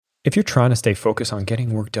If you're trying to stay focused on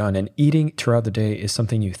getting work done and eating throughout the day is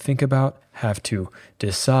something you think about, have to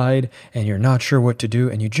decide, and you're not sure what to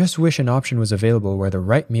do, and you just wish an option was available where the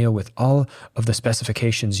right meal with all of the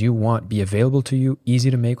specifications you want be available to you,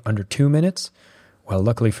 easy to make under 2 minutes, well,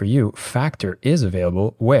 luckily for you, Factor is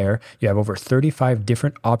available where you have over 35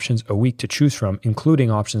 different options a week to choose from, including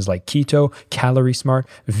options like keto, calorie smart,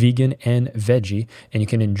 vegan, and veggie. And you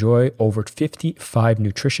can enjoy over 55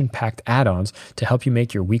 nutrition-packed add-ons to help you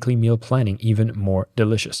make your weekly meal planning even more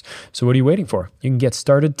delicious. So what are you waiting for? You can get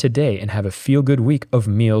started today and have a feel-good week of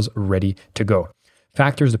meals ready to go.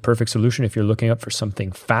 Factor is the perfect solution if you're looking up for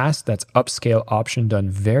something fast that's upscale option done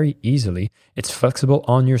very easily. It's flexible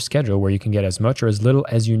on your schedule where you can get as much or as little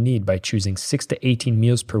as you need by choosing 6 to 18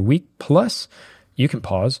 meals per week. Plus, you can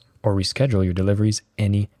pause or reschedule your deliveries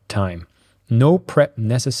anytime. No prep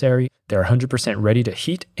necessary. They're 100% ready to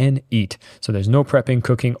heat and eat. So there's no prepping,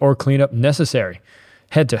 cooking, or cleanup necessary.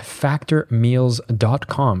 Head to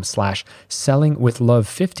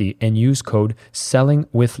factormeals.com/sellingwithlove50 and use code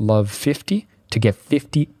sellingwithlove50 to get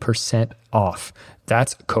 50% off.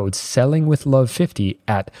 That's code sellingwithlove50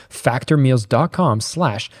 at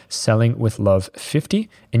factormeals.com/sellingwithlove50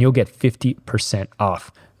 and you'll get 50% off.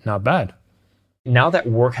 Not bad. Now that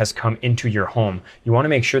work has come into your home, you want to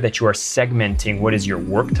make sure that you are segmenting what is your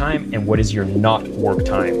work time and what is your not work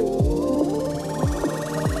time.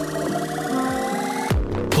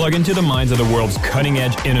 Plug into the minds of the world's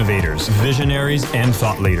cutting-edge innovators, visionaries, and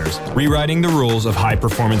thought leaders, rewriting the rules of high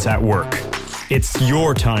performance at work. It's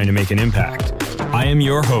your time to make an impact. I am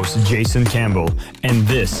your host, Jason Campbell, and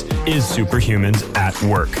this is Superhumans at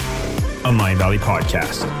Work, a Mindvalley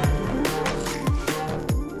podcast.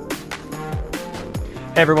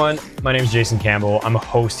 Hey everyone, my name is Jason Campbell. I'm a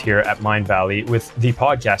host here at Mindvalley with the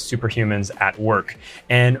podcast Superhumans at Work.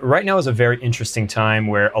 And right now is a very interesting time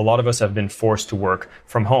where a lot of us have been forced to work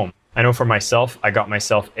from home. I know for myself, I got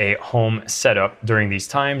myself a home setup during these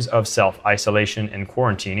times of self-isolation and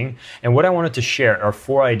quarantining. And what I wanted to share are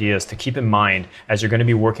 4 ideas to keep in mind as you're going to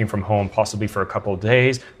be working from home, possibly for a couple of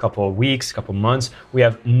days, couple of weeks, couple of months. We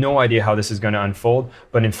have no idea how this is going to unfold.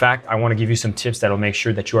 But in fact, I want to give you some tips that'll make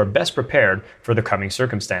sure that you are best prepared for the coming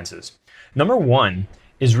circumstances. Number 1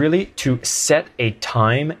 is really to set a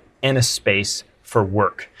time and a space for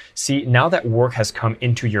work. See, now that work has come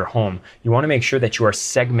into your home, you want to make sure that you are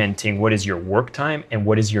segmenting what is your work time and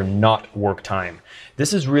what is your not work time.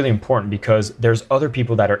 This is really important because there's other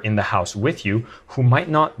people that are in the house with you who might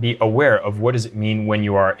not be aware of what does it mean when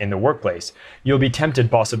you are in the workplace. You'll be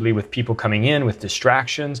tempted possibly with people coming in with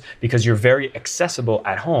distractions because you're very accessible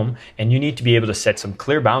at home and you need to be able to set some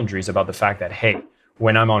clear boundaries about the fact that, hey,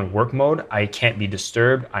 when I'm on work mode, I can't be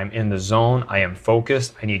disturbed. I'm in the zone. I am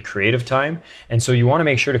focused. I need creative time. And so you want to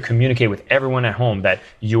make sure to communicate with everyone at home that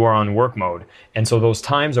you are on work mode. And so those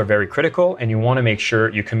times are very critical and you want to make sure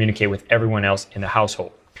you communicate with everyone else in the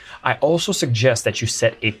household. I also suggest that you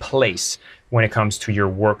set a place when it comes to your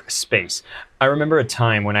work space. I remember a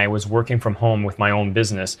time when I was working from home with my own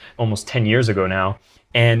business almost 10 years ago now.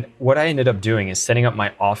 And what I ended up doing is setting up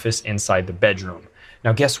my office inside the bedroom.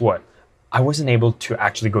 Now, guess what? I wasn't able to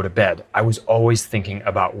actually go to bed. I was always thinking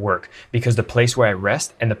about work because the place where I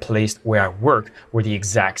rest and the place where I work were the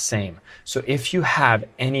exact same. So if you have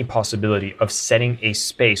any possibility of setting a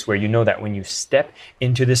space where you know that when you step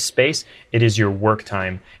into this space, it is your work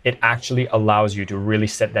time, it actually allows you to really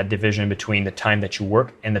set that division between the time that you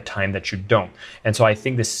work and the time that you don't. And so I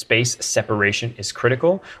think this space separation is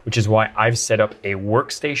critical, which is why I've set up a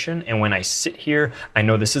workstation. And when I sit here, I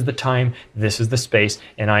know this is the time, this is the space,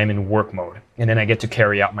 and I am in work mode. And then I get to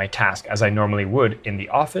carry out my task as I normally would in the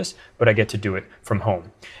office, but I get to do it from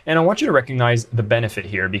home. And I want you to recognize the benefit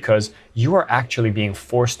here because you are actually being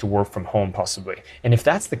forced to work from home possibly. And if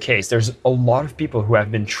that's the case, there's a lot of people who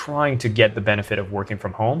have been trying to get the benefit of working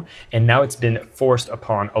from home, and now it's been forced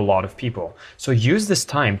upon a lot of people. So use this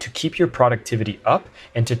time to keep your productivity up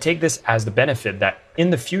and to take this as the benefit that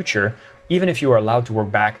in the future, even if you are allowed to work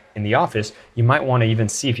back in the office, you might want to even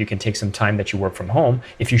see if you can take some time that you work from home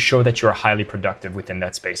if you show that you are highly productive within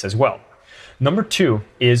that space as well. Number 2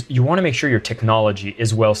 is you want to make sure your technology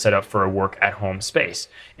is well set up for a work at home space.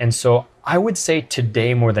 And so I would say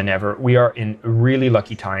today more than ever, we are in really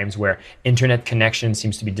lucky times where internet connection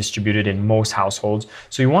seems to be distributed in most households.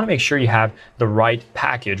 So you want to make sure you have the right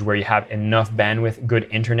package where you have enough bandwidth, good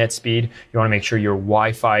internet speed. You want to make sure your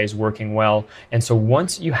Wi-Fi is working well. And so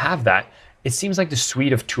once you have that, it seems like the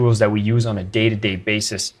suite of tools that we use on a day-to-day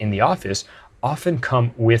basis in the office often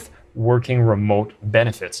come with working remote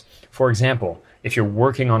benefits. For example, if you're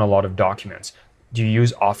working on a lot of documents, do you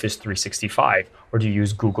use Office 365 or do you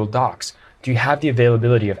use Google Docs? Do you have the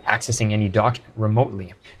availability of accessing any document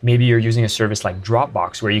remotely? Maybe you're using a service like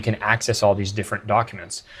Dropbox where you can access all these different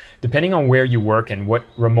documents. Depending on where you work and what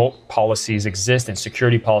remote policies exist and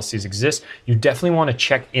security policies exist, you definitely want to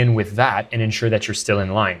check in with that and ensure that you're still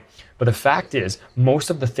in line. But the fact is, most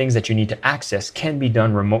of the things that you need to access can be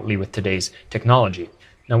done remotely with today's technology.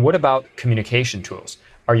 Now, what about communication tools?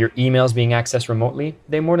 Are your emails being accessed remotely?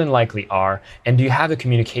 They more than likely are. And do you have the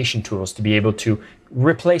communication tools to be able to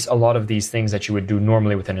replace a lot of these things that you would do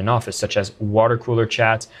normally within an office, such as water cooler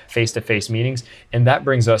chats, face-to-face meetings? And that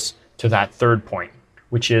brings us to that third point,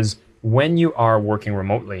 which is when you are working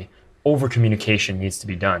remotely, over-communication needs to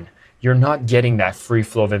be done. You're not getting that free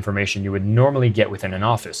flow of information you would normally get within an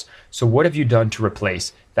office. So what have you done to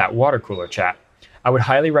replace that water cooler chat? I would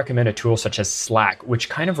highly recommend a tool such as Slack, which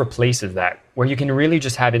kind of replaces that, where you can really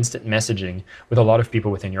just have instant messaging with a lot of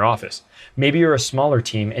people within your office. Maybe you're a smaller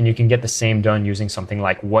team and you can get the same done using something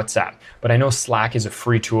like WhatsApp. But I know Slack is a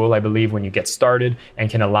free tool, I believe, when you get started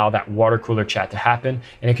and can allow that water cooler chat to happen.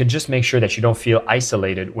 And it can just make sure that you don't feel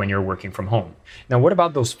isolated when you're working from home. Now, what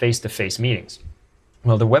about those face-to-face meetings?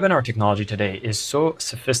 Well, the webinar technology today is so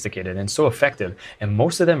sophisticated and so effective, and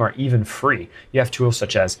most of them are even free. You have tools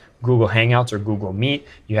such as Google Hangouts or Google Meet,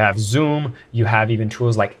 you have Zoom, you have even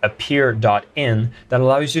tools like appear.in that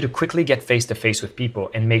allows you to quickly get face-to-face with people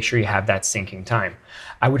and make sure you have that syncing time.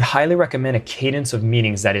 I would highly recommend a cadence of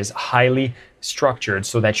meetings that is highly structured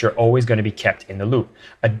so that you're always going to be kept in the loop.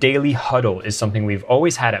 A daily huddle is something we've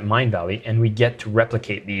always had at Mindvalley, and we get to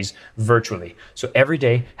replicate these virtually. So every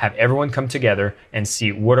day, have everyone come together and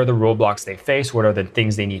see what are the roadblocks they face, what are the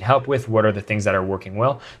things they need help with, what are the things that are working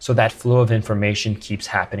well, so that flow of information keeps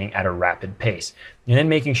happening at a rapid pace. And then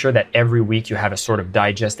making sure that every week you have a sort of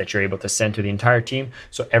digest that you're able to send to the entire team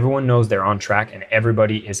so everyone knows they're on track and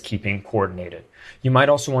everybody is keeping coordinated. You might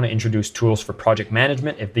also want to introduce tools for project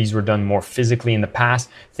management if these were done more physically in the past.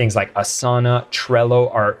 Things like Asana,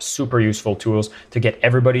 Trello are super useful tools to get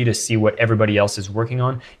everybody to see what everybody else is working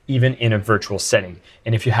on, even in a virtual setting.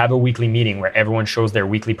 And if you have a weekly meeting where everyone shows their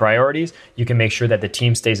weekly priorities, you can make sure that the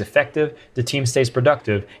team stays effective, the team stays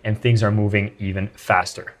productive, and things are moving even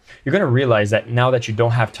faster. You're going to realize that now that you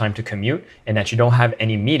don't have time to commute and that you don't have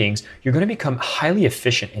any meetings, you're going to become highly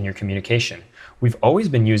efficient in your communication. We've always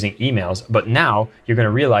been using emails, but now you're going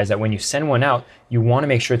to realize that when you send one out, you want to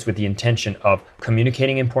make sure it's with the intention of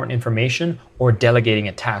communicating important information or delegating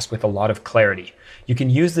a task with a lot of clarity. You can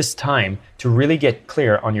use this time to really get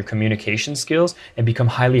clear on your communication skills and become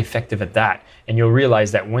highly effective at that. And you'll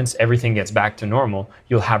realize that once everything gets back to normal,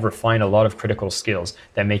 you'll have refined a lot of critical skills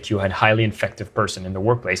that make you a highly effective person in the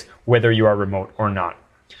workplace, whether you are remote or not.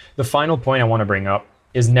 The final point I want to bring up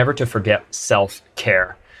is never to forget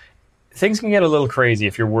self-care. Things can get a little crazy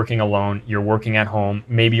if you're working alone, you're working at home,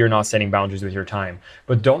 maybe you're not setting boundaries with your time.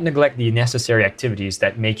 But don't neglect the necessary activities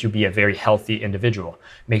that make you be a very healthy individual.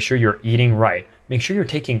 Make sure you're eating right. Make sure you're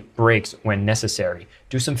taking breaks when necessary.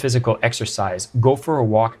 Do some physical exercise. Go for a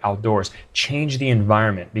walk outdoors. Change the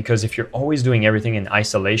environment, because if you're always doing everything in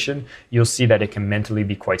isolation, you'll see that it can mentally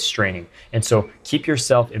be quite straining. And so keep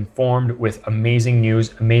yourself informed with amazing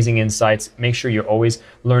news, amazing insights. Make sure you're always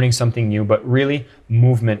learning something new, but really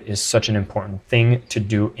movement is such an important thing to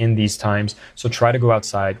do in these times. So try to go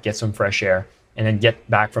outside, get some fresh air, and then get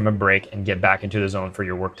back from a break and get back into the zone for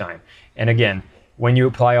your work time. And again, when you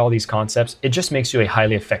apply all these concepts, it just makes you a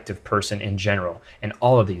highly effective person in general. And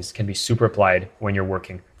all of these can be super applied when you're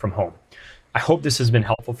working from home. I hope this has been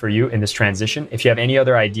helpful for you in this transition. If you have any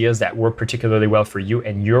other ideas that work particularly well for you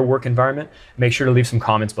and your work environment, make sure to leave some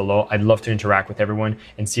comments below. I'd love to interact with everyone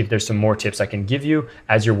and see if there's some more tips I can give you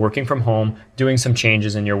as you're working from home, doing some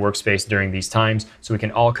changes in your workspace during these times, so we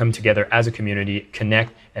can all come together as a community,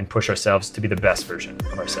 connect, and push ourselves to be the best version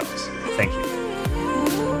of ourselves. Thank you.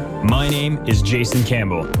 My name is Jason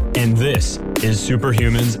Campbell, and this is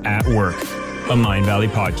Superhumans at Work, a Mindvalley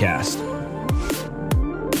podcast.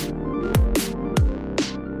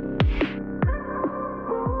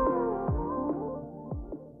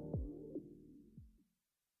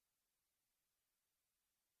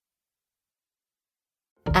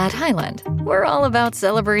 At Highland, we're all about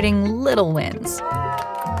celebrating little wins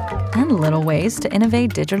and little ways to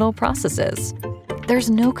innovate digital processes. There's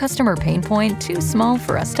no customer pain point too small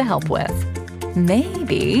for us to help with.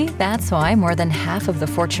 Maybe that's why more than half of the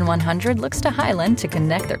Fortune 100 looks to Highland to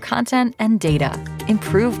connect their content and data,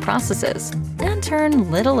 improve processes, and turn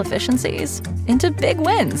little efficiencies into big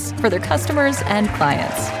wins for their customers and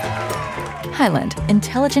clients. Highland,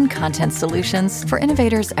 intelligent content solutions for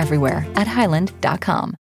innovators everywhere at highland.com.